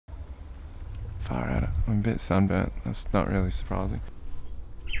Far out. I'm a bit sunburnt. That's not really surprising.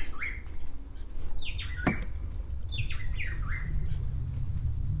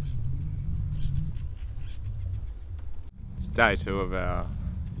 It's day 2 of our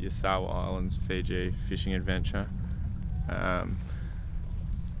Yasawa Islands, Fiji fishing adventure.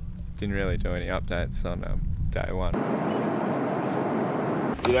 Didn't really do any updates on day 1.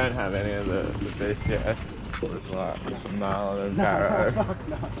 You don't have any of the BCF. It's like marlin and barrow. No, fuck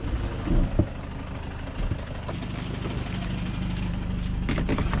no.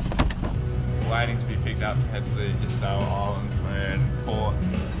 Waiting to be picked up to head to the Yasawa Islands. We're in port.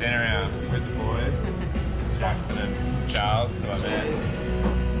 Dinner out with the boys, Jackson and Charles, who I met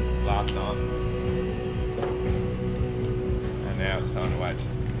last night. And now it's time to wait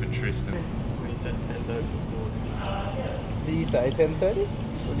for Tristan. You said 10:30 this morning. Did you say 10:30?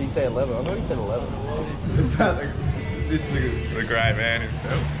 Or did you say 11? I thought you said 11. Is this the great man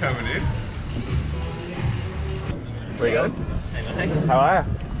himself coming in? Where you going? Hey mate. How are you?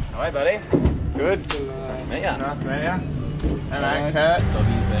 How are you, buddy? Good. Nice to meet ya. Nice to meet you. Hey mate, Kurt.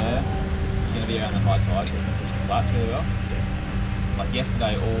 Doggies there. You're going to be around the high tide so you can fish the flats really well. Like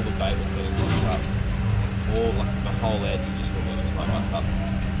yesterday, all the bait was getting pushed up. All, like the whole edge, you just look at it, just like my stuff's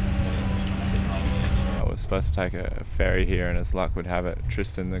sitting on the edge. I was supposed to take a ferry here, and as luck would have it,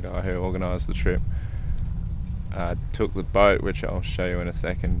 Tristan, the guy who organised the trip, took the boat, which I'll show you in a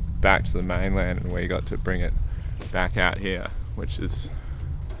second, back to the mainland, and we got to bring it back out here, which is,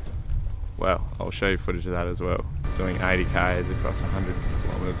 well, I'll show you footage of that as well. Doing 80 k's across 100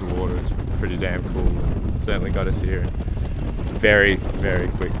 kilometres of water is pretty damn cool. Certainly got us here in very, very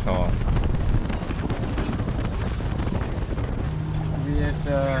quick time. We at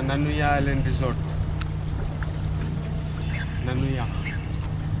Nanuya Island Resort. Nanuya.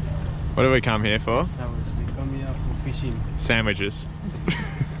 What do we come here for? So we come here for fishing. Sandwiches.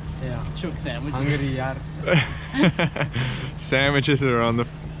 Yeah. Chook sandwich. Hungry, yaar. Sandwiches are on the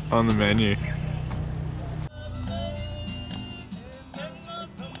menu.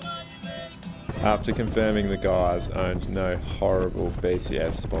 After confirming the guys owned no horrible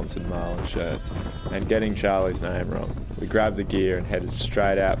BCF sponsored marlin shirts and getting Charlie's name wrong, we grabbed the gear and headed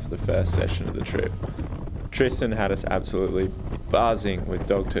straight out for the first session of the trip. Tristan had us absolutely buzzing with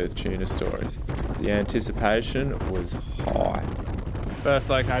Dogtooth Tuna stories. The anticipation was high. First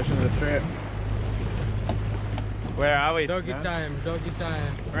location of the trip. Where are we? Doggy time, doggy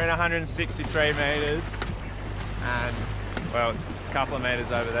time. We're in 163 metres and, well, it's a couple of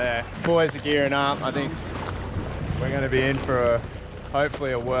metres over there. Boys are gearing up. I think we're going to be in for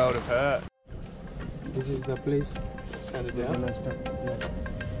hopefully a world of hurt. This is the place. Shut it down. Yeah.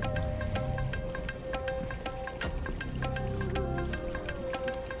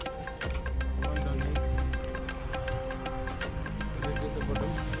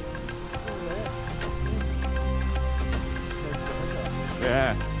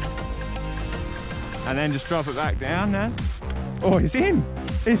 Yeah. And then just drop it back down now. Oh, he's in!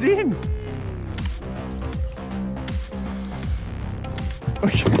 He's in!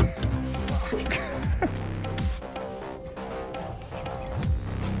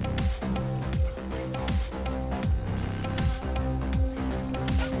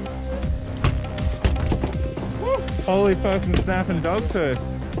 Holy fucking snapping dogtooth.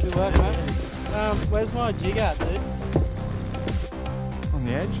 Good work, mate. Where's my jig at, dude? On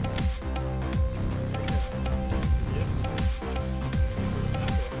the edge.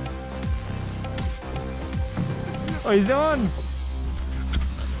 Oh, he's on!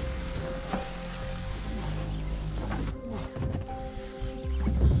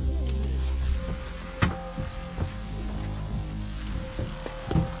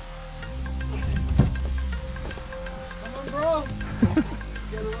 Come on, bro!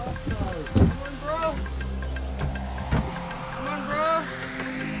 Get a rough nose. Come on, bro! Come on, bro!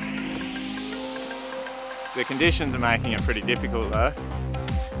 The conditions are making it pretty difficult though.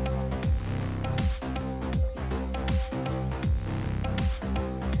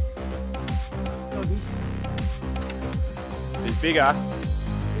 He's bigger. A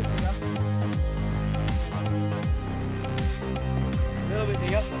little bit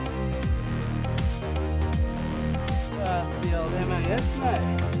bigger. That's the old MAS, mate.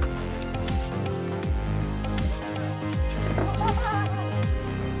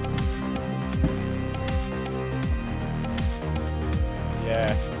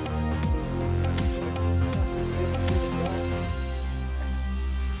 Yeah.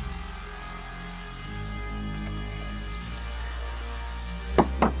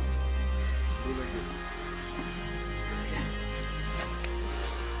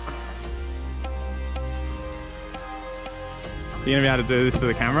 You gonna be able to do this for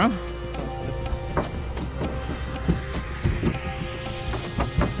the camera?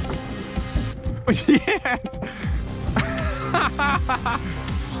 Yes!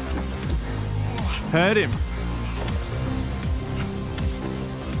 Heard him.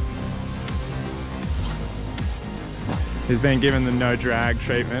 He's been given the no drag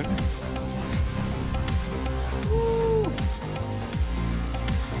treatment.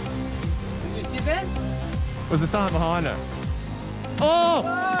 Did you see that? Was there something behind her? Oh!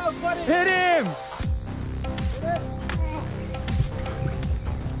 Oh, buddy! Hit him!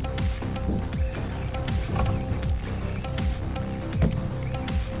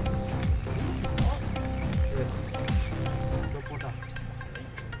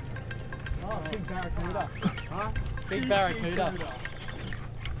 Oh, big barracuda. Huh? Big barracuda.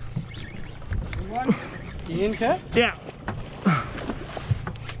 One. You in, Kurt? Yeah.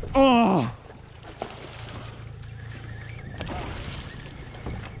 Oh!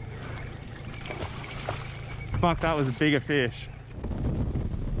 Fuck, that was a bigger fish.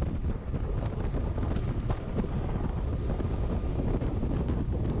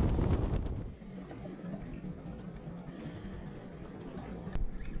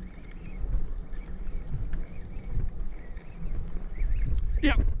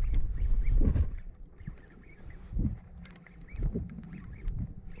 Yep.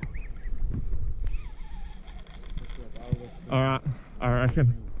 All right, I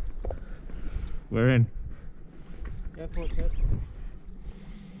reckon we're in. Go for it, Kurt.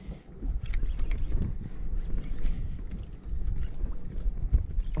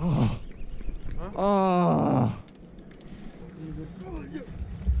 Oh. Oh.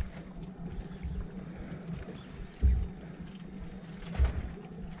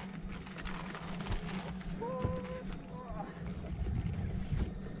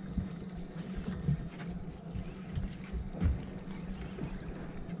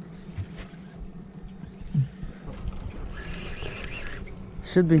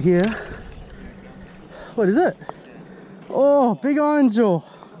 Should be here. What is it? Oh, big iron jaw.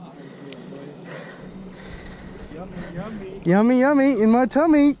 Yummy. Yummy, yummy, in my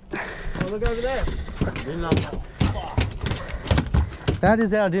tummy. Oh, look over there. That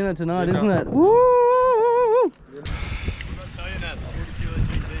is our dinner tonight, Yeah. isn't it? Woo!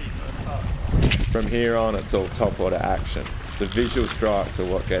 From here on, it's all top water action. The visual strikes are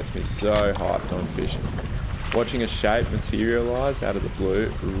what gets me so hyped on fishing. Watching a shape materialise out of the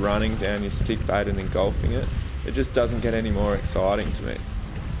blue, running down your stick bait and engulfing it, it just doesn't get any more exciting to me.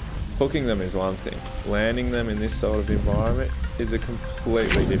 Hooking them is one thing. Landing them in this sort of environment is a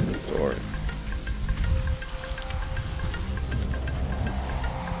completely different story.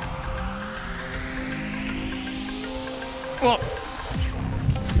 Whoa.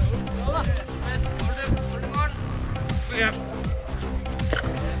 Yep.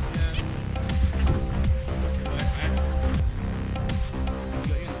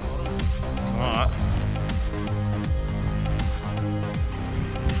 Alright.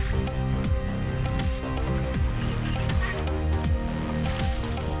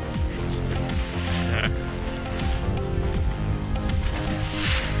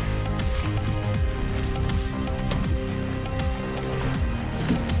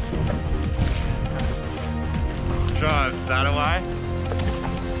 Drive that away.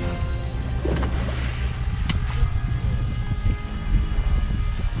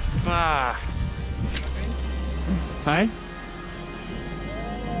 Ah. Hey?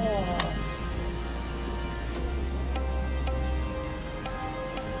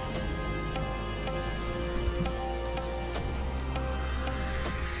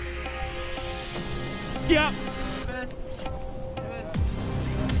 Yep.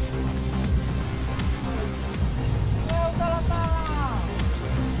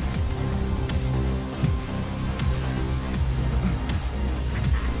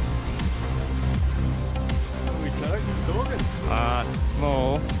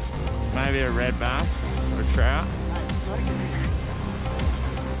 Small, maybe a red bass or a trout.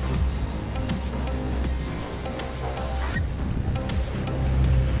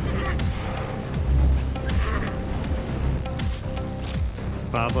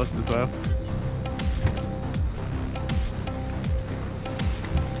 Barbless as well.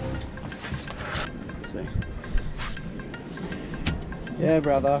 Yeah,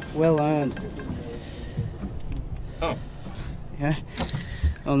 brother, well earned. Oh. Yeah,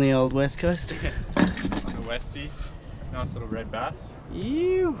 on the old west coast. On the westie, nice little red bass.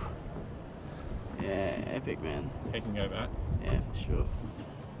 Ew. Yeah, epic, man. He can go back. Yeah, for sure.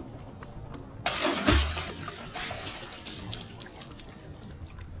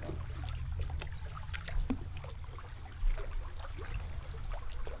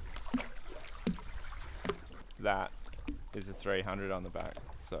 That is a 300 on the back,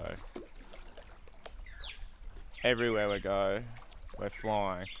 so everywhere we go, we're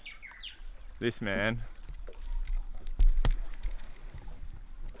flying. This man.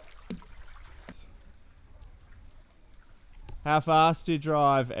 How fast do you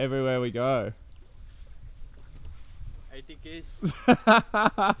drive everywhere we go? 80 k's.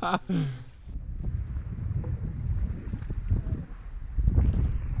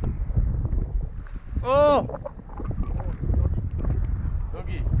 Oh!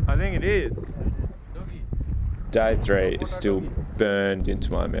 Doggy. I think it is. Doggy. Day 3 is still burned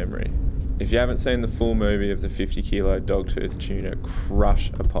into my memory. If you haven't seen the full movie of the 50 kilo dogtooth tuna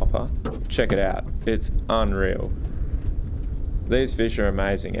crush a popper, check it out. It's unreal. These fish are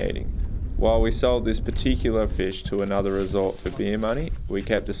amazing eating. While we sold this particular fish to another resort for beer money, we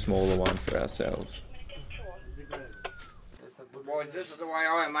kept a smaller one for ourselves. Boys, this is the way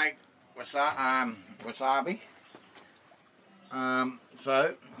I make wasabi.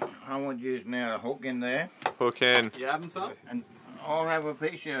 So I want you now to hook in there, Hook in. You having some? and I'll have a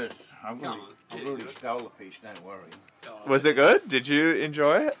piece of this. I've already stole a piece. Don't worry. Was it good? Did you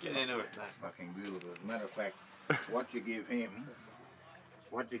enjoy it? Get into it. That's fucking beautiful. As a matter of fact, what you give him,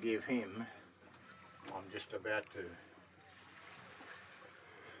 I'm just about to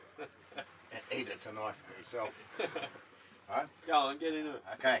eat it tonight for myself. Right? Go on, get into it.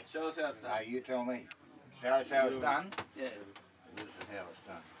 Okay. Show us how it's Now done. you tell me. Show us how it's done. Yeah. This is how it's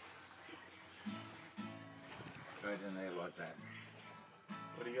done. Straight in there like that.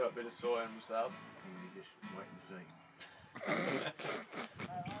 What do you got? A bit of soy and salt? And you just wait and see.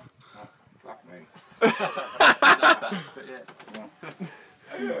 Oh, fuck me.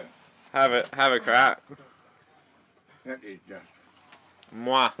 But yeah. Have a crack. That is just.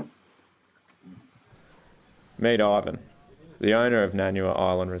 Mwah. Meet Ivan, the owner of Nanua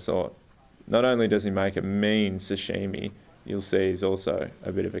Island Resort. Not only does he make a mean sashimi, you'll see he's also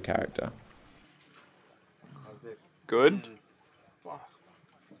a bit of a character. Good?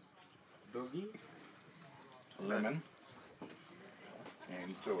 Doggy? Lemon.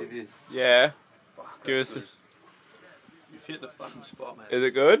 And soy. this. Yeah. Give us a, You've hit the fucking spot, man. is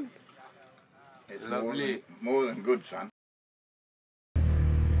it good? It's Lovely. more than good, son.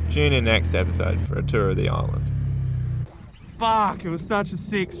 Tune in next episode for a tour of the island. Fuck, it was such a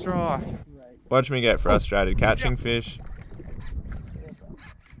sick strike. Watch me get frustrated catching fish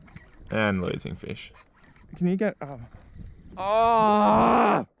and losing fish. Can you get...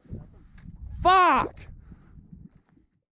 Oh. Fuck!